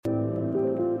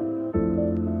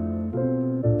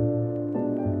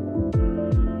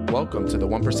Welcome to the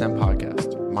 1%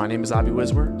 Podcast. My name is Avi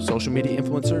Wiswer, social media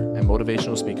influencer and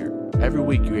motivational speaker. Every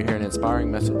week you hear an inspiring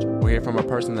message or hear from a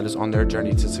person that is on their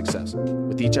journey to success.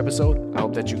 With each episode, I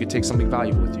hope that you can take something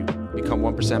valuable with you, become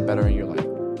 1% better in your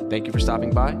life. Thank you for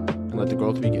stopping by and let the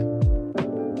growth begin.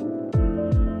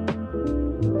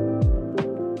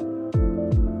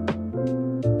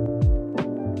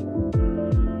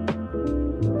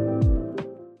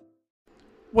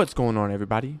 What's going on,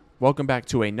 everybody? Welcome back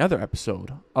to another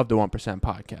episode of the 1%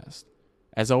 Podcast.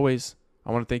 As always,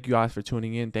 I want to thank you guys for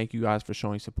tuning in. Thank you guys for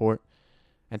showing support.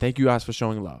 And thank you guys for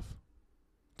showing love.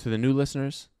 To the new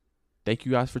listeners, thank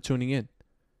you guys for tuning in.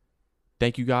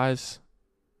 Thank you guys.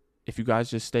 If you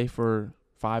guys just stay for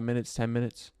 5 minutes, 10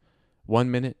 minutes, 1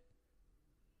 minute,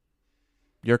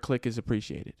 your click is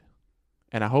appreciated.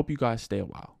 And I hope you guys stay a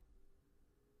while.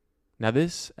 Now,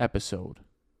 this episode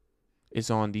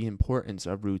is on the importance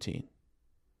of routine.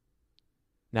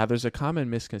 Now, there's a common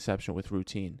misconception with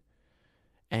routine,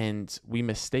 and we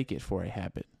mistake it for a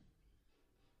habit.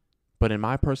 But in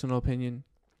my personal opinion,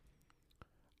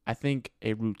 I think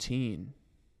a routine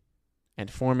and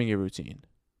forming a routine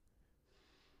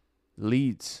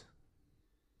leads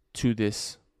to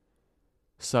this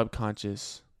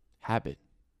subconscious habit.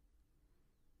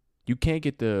 You can't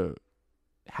get the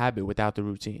habit without the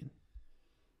routine.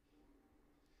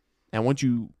 And once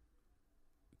you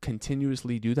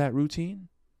continuously do that routine,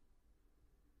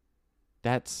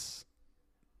 that's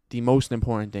the most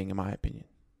important thing in my opinion.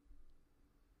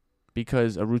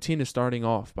 Because a routine is starting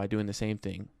off by doing the same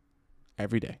thing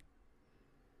every day.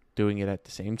 Doing it at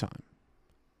the same time.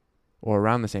 Or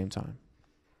around the same time.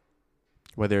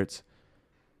 Whether it's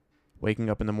waking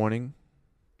up in the morning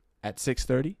at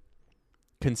 6:30,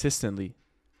 consistently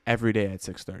every day at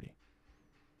 6:30.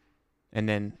 And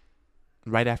then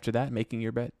right after that, making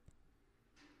your bed.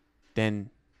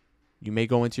 Then you may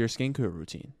go into your skincare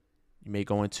routine. You may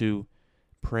go into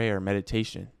prayer,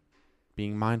 meditation,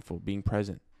 being mindful, being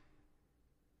present.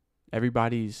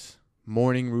 Everybody's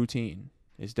morning routine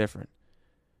is different.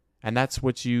 And that's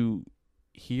what you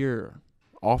hear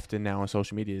often now on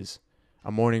social media is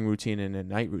a morning routine and a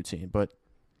night routine. But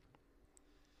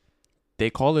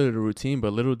they call it a routine,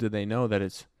 but little do they know that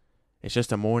it's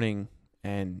just a morning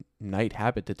and night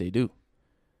habit that they do.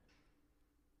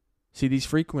 See, these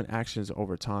frequent actions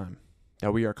over time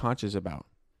that we are conscious about,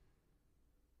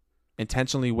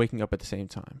 intentionally waking up at the same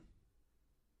time,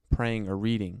 praying or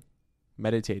reading,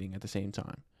 meditating at the same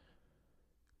time,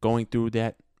 going through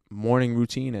that morning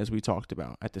routine as we talked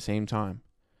about at the same time.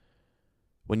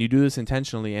 When you do this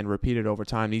intentionally and repeat it over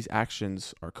time, these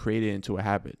actions are created into a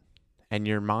habit, and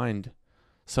your mind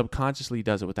subconsciously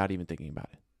does it without even thinking about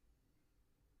it.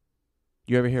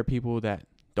 You ever hear people that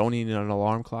don't need an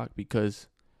alarm clock because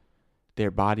their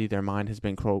body, their mind has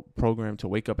been programmed to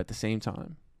wake up at the same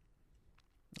time?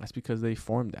 That's because they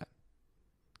formed that.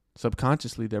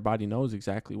 Subconsciously, their body knows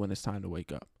exactly when it's time to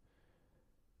wake up.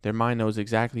 Their mind knows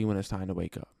exactly when it's time to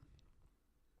wake up.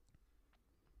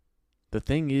 The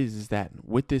thing is that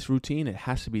with this routine, it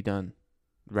has to be done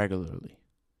regularly.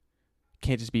 It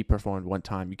can't just be performed one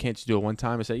time. You can't just do it one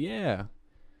time and say, yeah,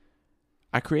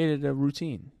 I created a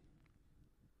routine.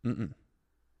 You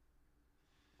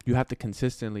have to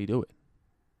consistently do it.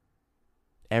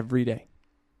 Every day.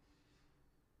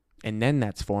 And then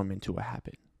that's formed into a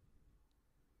habit.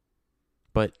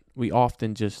 But we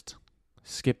often just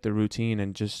skip the routine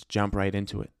and just jump right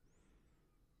into it.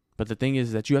 But the thing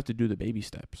is that you have to do the baby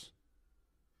steps.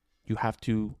 You have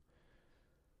to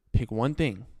pick one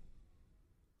thing.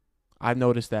 I've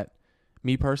noticed that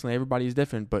me personally, everybody is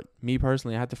different, but me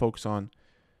personally, I have to focus on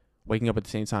waking up at the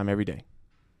same time every day.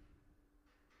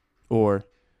 Or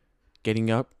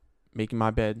getting up, making my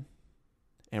bed,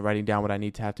 and writing down what I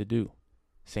need to have to do.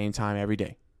 Same time every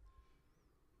day.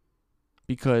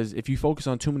 Because if you focus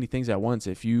on too many things at once,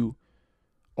 if you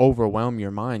overwhelm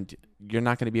your mind, you're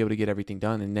not going to be able to get everything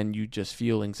done. And then you just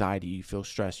feel anxiety, you feel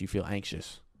stress, you feel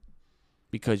anxious.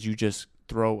 Because you just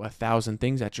throw 1,000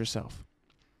 things at yourself.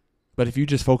 But if you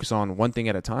just focus on one thing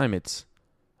at a time, it's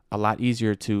a lot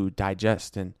easier to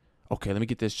digest. And, okay, let me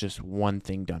get this just one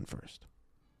thing done first.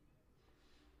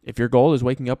 If your goal is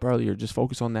waking up earlier, just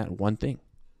focus on that one thing.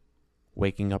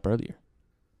 Waking up earlier.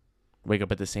 Wake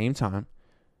up at the same time.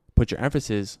 Put your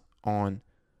emphasis on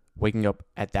waking up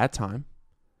at that time.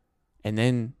 And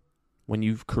then when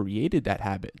you've created that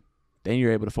habit, then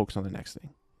you're able to focus on the next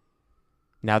thing.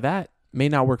 Now that may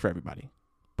not work for everybody.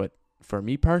 But for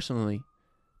me personally,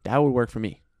 that would work for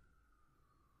me.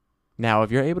 Now,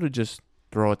 if you're able to just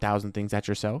throw 1,000 things at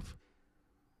yourself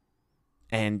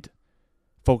and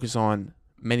focus on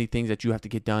many things that you have to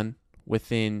get done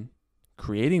within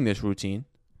creating this routine,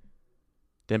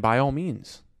 then by all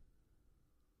means.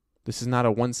 This is not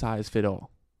a one size fit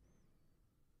all.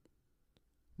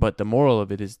 But the moral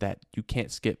of it is that you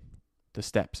can't skip the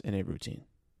steps in a routine.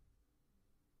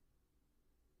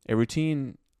 A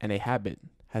routine and a habit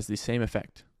has the same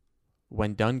effect.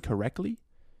 When done correctly,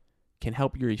 can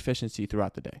help your efficiency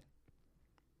throughout the day,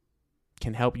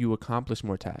 can help you accomplish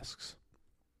more tasks,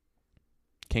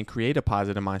 can create a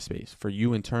positive mind space for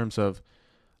you in terms of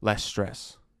less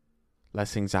stress,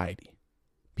 less anxiety,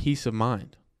 peace of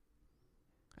mind,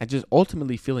 and just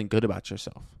ultimately feeling good about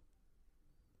yourself.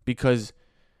 Because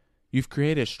you've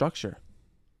created a structure.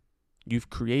 You've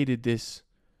created this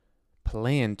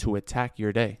plan to attack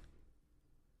your day.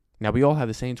 Now, we all have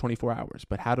the same 24 hours,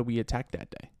 but how do we attack that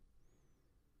day?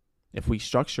 If we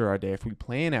structure our day, if we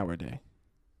plan our day,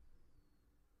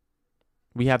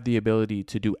 we have the ability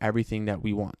to do everything that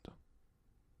we want.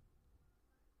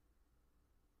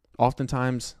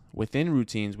 Oftentimes, within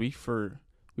routines, we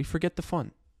forget the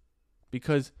fun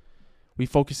because we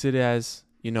focus it as,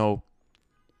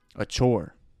 a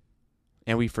chore.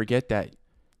 And we forget that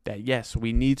yes,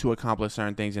 we need to accomplish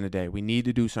certain things in a day. We need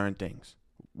to do certain things,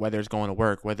 whether it's going to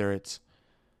work, whether it's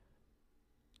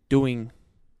doing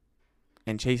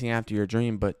and chasing after your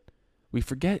dream. But we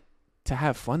forget to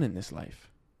have fun in this life.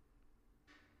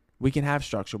 We can have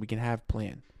structure, we can have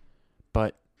plan,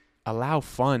 but allow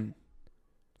fun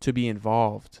to be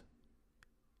involved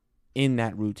in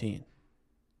that routine.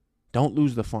 Don't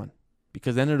lose the fun,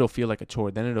 because then it'll feel like a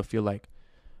chore. Then it'll feel like,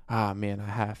 man,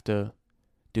 I have to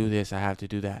do this, I have to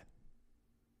do that.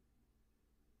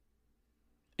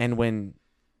 And when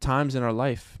times in our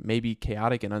life may be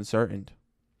chaotic and uncertain,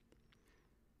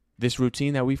 this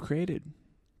routine that we've created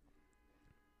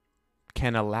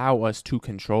can allow us to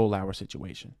control our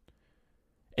situation.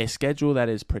 A schedule that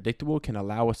is predictable can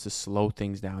allow us to slow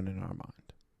things down in our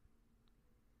mind.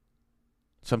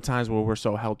 Sometimes when we're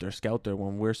so helter-skelter,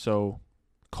 when we're so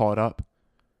caught up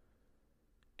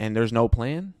and there's no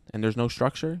plan and there's no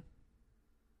structure,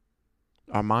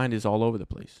 our mind is all over the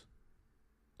place.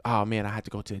 Oh, man, I have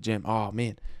to go to the gym. Oh,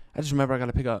 man, I just remember I got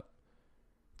to pick up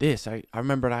this. I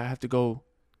remembered I have to go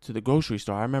to the grocery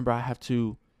store. I remember I have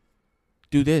to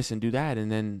do this and do that.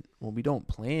 And then when we don't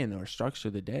plan or structure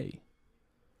the day,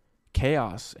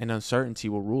 chaos and uncertainty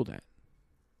will rule that.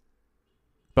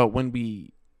 But when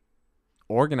we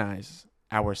organize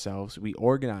ourselves, we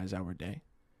organize our day,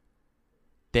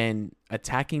 then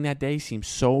attacking that day seems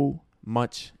so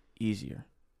much easier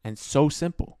and so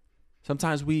simple.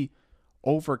 Sometimes we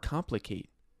overcomplicate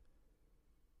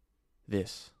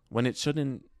this when it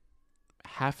shouldn't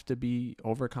have to be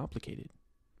overcomplicated.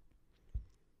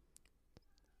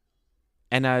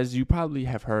 And as you probably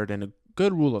have heard, and a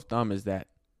good rule of thumb is that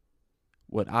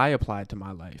what I applied to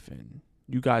my life, and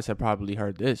you guys have probably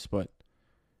heard this, but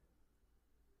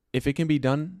if it can be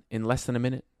done in less than a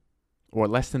minute or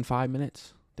less than 5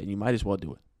 minutes, then you might as well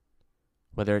do it.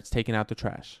 Whether it's taking out the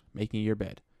trash, making your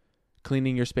bed,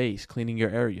 cleaning your space, cleaning your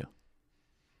area.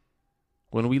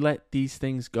 When we let these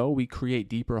things go, we create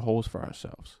deeper holes for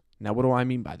ourselves. Now, what do I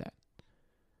mean by that?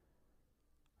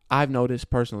 I've noticed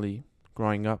personally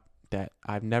growing up that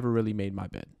I've never really made my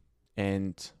bed,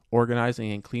 and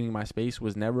organizing and cleaning my space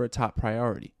was never a top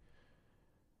priority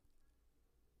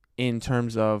in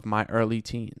terms of my early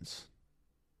teens.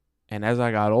 And as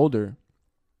I got older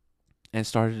and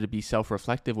started to be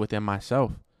self-reflective within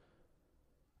myself,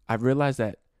 I've realized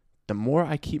that the more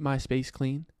I keep my space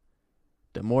clean,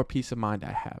 the more peace of mind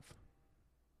I have.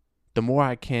 The more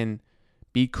I can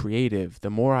be creative, the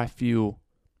more I feel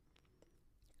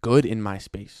good in my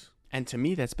space. And to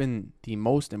me, that's been the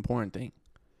most important thing.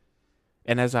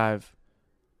 And as I've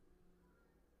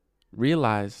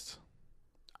realized,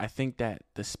 I think that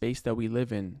the space that we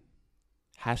live in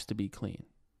has to be clean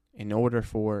in order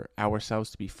for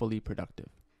ourselves to be fully productive.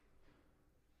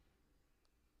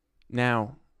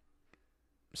 Now,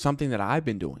 something that I've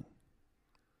been doing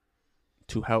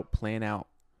to help plan out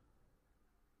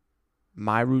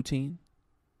my routine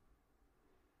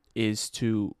is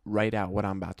to write out what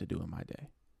I'm about to do in my day.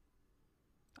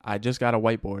 I just got a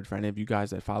whiteboard. For any of you guys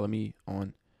that follow me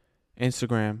on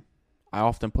Instagram, I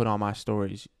often put on my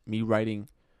stories me writing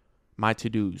my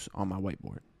to-dos on my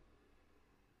whiteboard.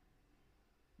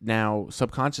 Now,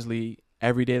 subconsciously,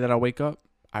 every day that I wake up,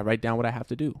 I write down what I have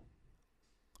to do.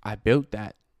 I built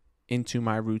that into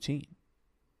my routine.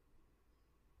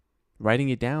 Writing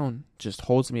it down just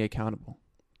holds me accountable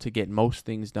to get most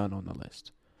things done on the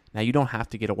list. Now, you don't have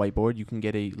to get a whiteboard. You can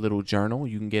get a little journal.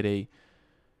 You can get a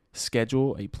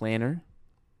schedule, a planner,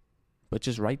 but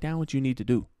just write down what you need to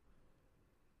do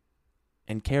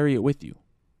and carry it with you,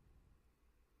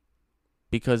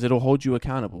 because it'll hold you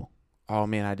accountable. oh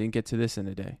man, I didn't get to this in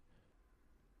a day.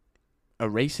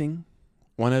 Erasing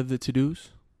one of the to-dos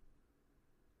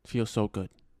feels so good.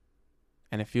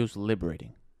 And it feels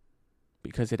liberating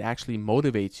because it actually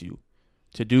motivates you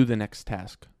to do the next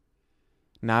task.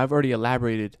 Now, I've already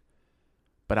elaborated,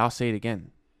 but I'll say it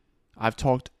again. I've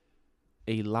talked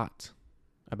a lot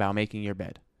about making your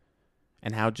bed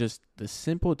and how just the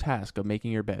simple task of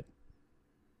making your bed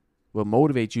will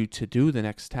motivate you to do the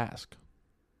next task,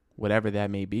 whatever that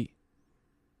may be.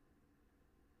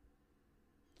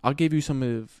 I'll give you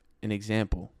an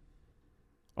example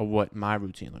of what my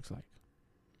routine looks like.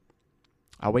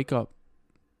 I wake up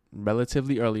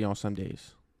relatively early on some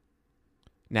days.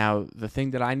 Now, the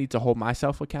thing that I need to hold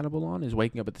myself accountable on is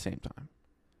waking up at the same time.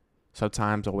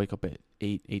 Sometimes I'll wake up at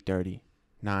 8, 8:30,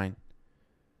 9,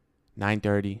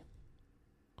 9:30.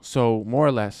 So, more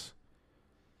or less,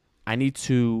 I need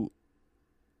to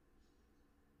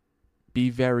be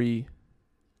very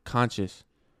conscious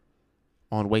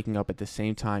on waking up at the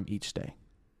same time each day.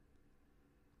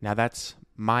 Now, that's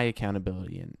my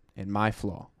accountability and my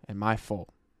flaw and my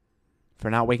fault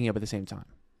for not waking up at the same time,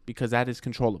 because that is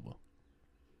controllable.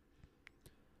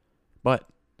 But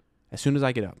as soon as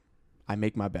I get up, I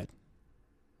make my bed.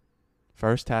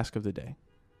 First task of the day.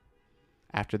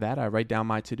 After that, I write down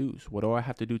my to-dos. What do I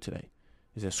have to do today?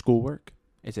 Is it schoolwork?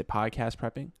 Is it podcast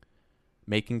prepping?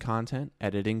 Making content?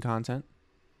 Editing content?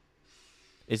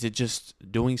 Is it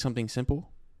just doing something simple?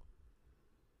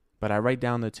 But I write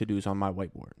down the to-dos on my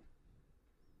whiteboard.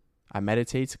 I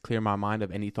meditate to clear my mind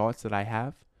of any thoughts that I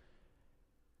have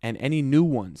and any new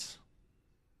ones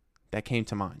that came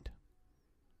to mind.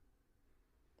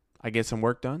 I get some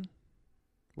work done,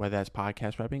 whether that's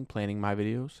podcast prepping, planning my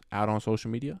videos, out on social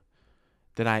media.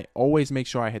 Then I always make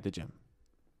sure I hit the gym.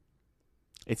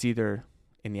 It's either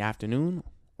in the afternoon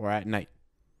or at night.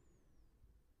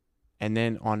 And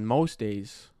then on most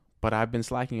days, but I've been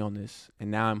slacking on this, and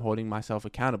now I'm holding myself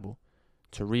accountable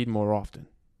to read more often.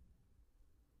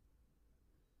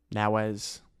 Now,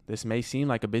 as this may seem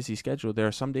like a busy schedule, there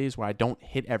are some days where I don't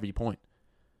hit every point.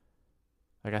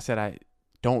 Like I said, I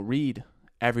don't read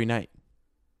every night.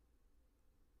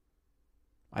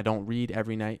 I don't read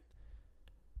every night,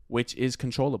 which is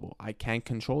controllable. I can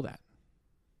control that.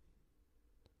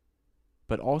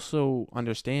 But also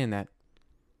understand that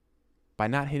by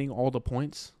not hitting all the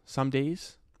points some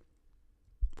days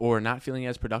or not feeling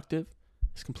as productive,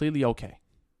 it's completely okay.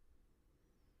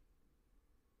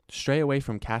 Stray away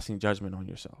from casting judgment on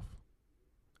yourself,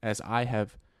 as I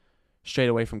have strayed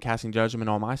away from casting judgment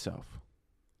on myself.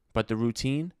 But the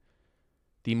routine,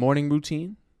 the morning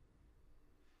routine,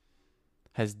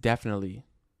 has definitely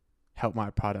helped my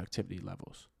productivity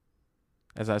levels.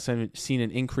 As I've seen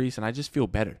an increase, and I just feel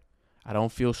better. I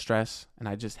don't feel stress, and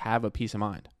I just have a peace of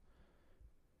mind.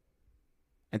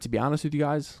 And to be honest with you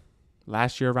guys,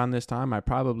 last year around this time, I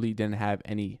probably didn't have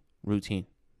any routine.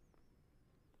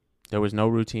 There was no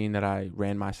routine that I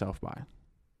ran myself by.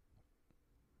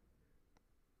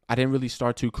 I didn't really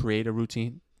start to create a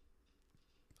routine,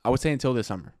 I would say, until this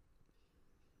summer.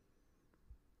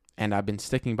 And I've been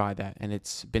sticking by that, and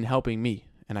it's been helping me.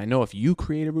 And I know if you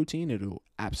create a routine, it will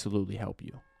absolutely help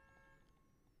you.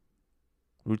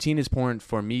 Routine is important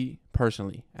for me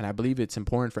personally, and I believe it's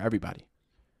important for everybody.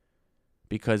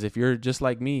 Because if you're just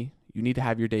like me, you need to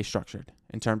have your day structured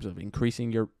in terms of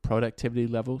increasing your productivity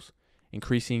levels,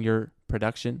 increasing your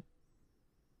production.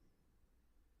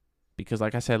 Because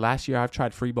like I said, last year I've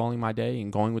tried freeballing my day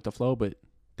and going with the flow, but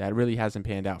that really hasn't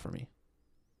panned out for me.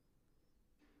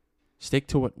 Stick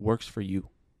to what works for you.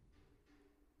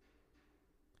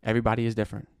 Everybody is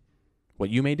different. What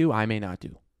you may do, I may not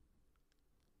do.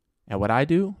 And what I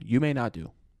do, you may not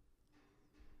do.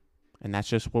 And that's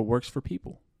just what works for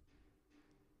people.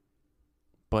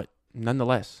 But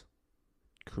nonetheless,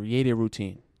 create a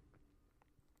routine.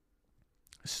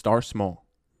 Start small.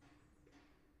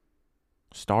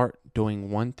 Start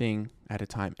doing one thing at a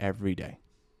time every day.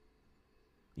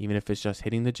 Even if it's just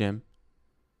hitting the gym,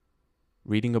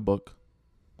 reading a book,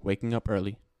 waking up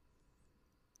early,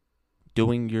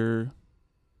 doing your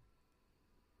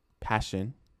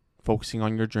passion, focusing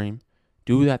on your dream.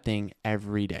 Do that thing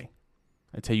every day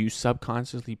until you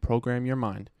subconsciously program your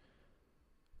mind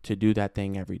to do that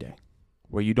thing every day,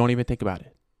 where you don't even think about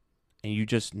it and you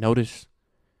just notice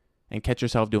and catch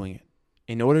yourself doing it.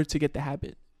 In order to get the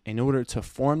habit, in order to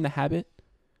form the habit,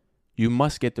 you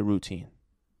must get the routine.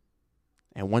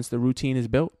 And once the routine is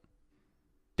built,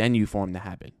 then you form the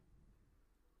habit.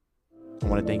 I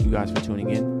want to thank you guys for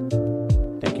tuning in.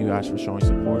 Thank you guys for showing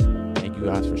support. Thank you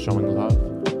guys for showing love.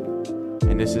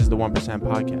 And this is the 1%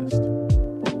 Podcast.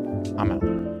 I'm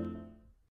out.